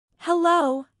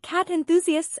Hello, cat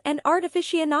enthusiasts and art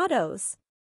aficionados.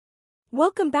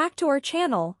 Welcome back to our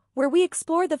channel, where we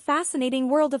explore the fascinating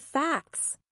world of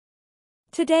facts.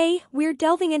 Today, we're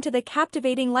delving into the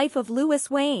captivating life of Louis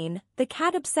Wain, the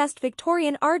cat-obsessed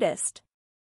Victorian artist.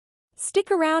 Stick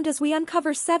around as we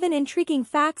uncover 7 intriguing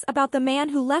facts about the man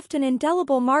who left an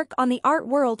indelible mark on the art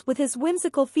world with his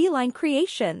whimsical feline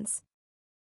creations.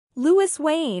 Louis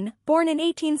Wain, born in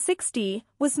 1860,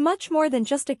 was much more than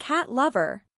just a cat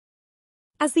lover.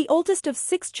 As the oldest of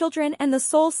 6 children and the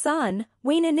sole son,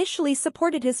 Wain initially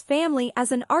supported his family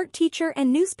as an art teacher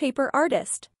and newspaper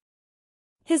artist.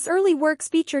 His early works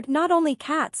featured not only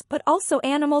cats but also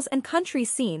animals and country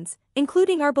scenes,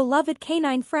 including our beloved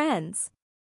canine friends.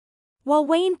 While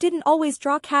Wain didn't always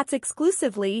draw cats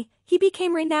exclusively, he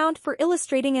became renowned for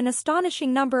illustrating an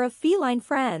astonishing number of feline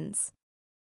friends.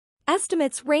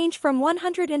 Estimates range from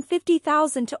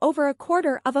 150,000 to over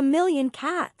 250,000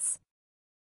 cats.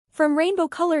 From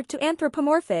rainbow-colored to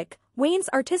anthropomorphic, Wain's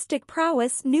artistic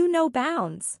prowess knew no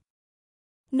bounds.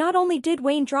 Not only did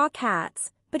Wain draw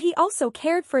cats, but he also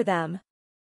cared for them.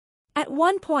 At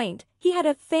one point, he had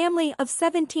a family of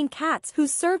 17 cats who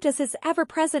served as his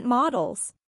ever-present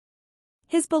models.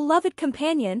 His beloved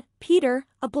companion, Peter,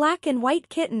 a black and white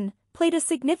kitten, played a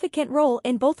significant role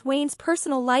in both Wain's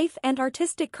personal life and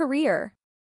artistic career.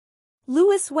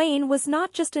 Louis Wain was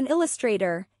not just an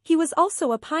illustrator, he was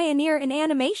also a pioneer in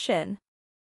animation.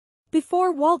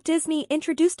 Before Walt Disney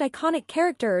introduced iconic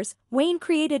characters, Wain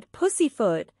created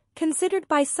Pussyfoot, considered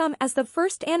by some as the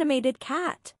first animated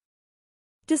cat.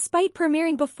 Despite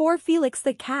premiering before Felix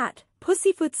the Cat,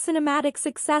 Pussyfoot's cinematic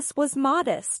success was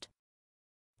modest.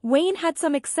 Wain had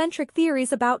some eccentric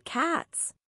theories about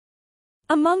cats.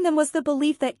 Among them was the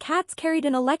belief that cats carried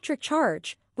an electric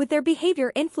charge, with their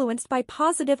behavior influenced by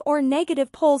positive or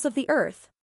negative poles of the earth.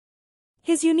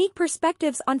 His unique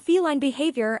perspectives on feline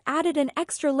behavior added an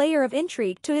extra layer of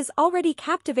intrigue to his already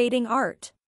captivating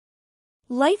art.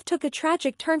 Life took a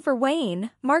tragic turn for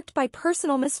Wain, marked by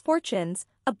personal misfortunes,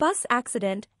 a bus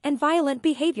accident, and violent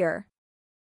behavior.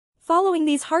 Following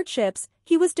these hardships,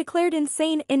 he was declared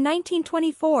insane in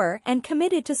 1924 and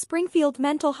committed to Springfield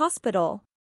Mental Hospital.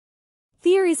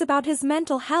 Theories about his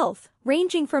mental health,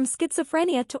 ranging from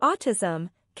schizophrenia to autism,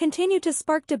 continue to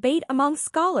spark debate among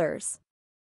scholars.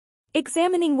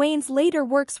 Examining Wain's later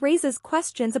works raises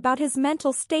questions about his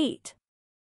mental state.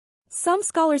 Some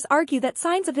scholars argue that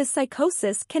signs of his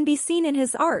psychosis can be seen in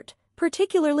his art,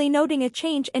 particularly noting a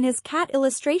change in his cat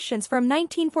illustrations from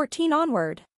 1914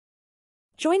 onward.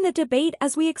 Join the debate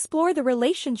as we explore the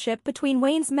relationship between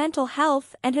Wain's mental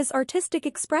health and his artistic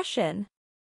expression.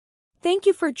 Thank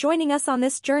you for joining us on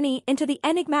this journey into the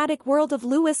enigmatic world of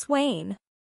Louis Wain.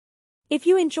 If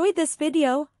you enjoyed this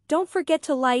video, don't forget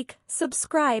to like,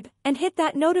 subscribe, and hit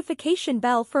that notification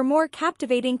bell for more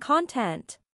captivating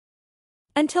content.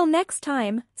 Until next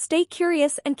time, stay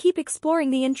curious and keep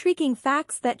exploring the intriguing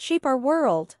facts that shape our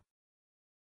world.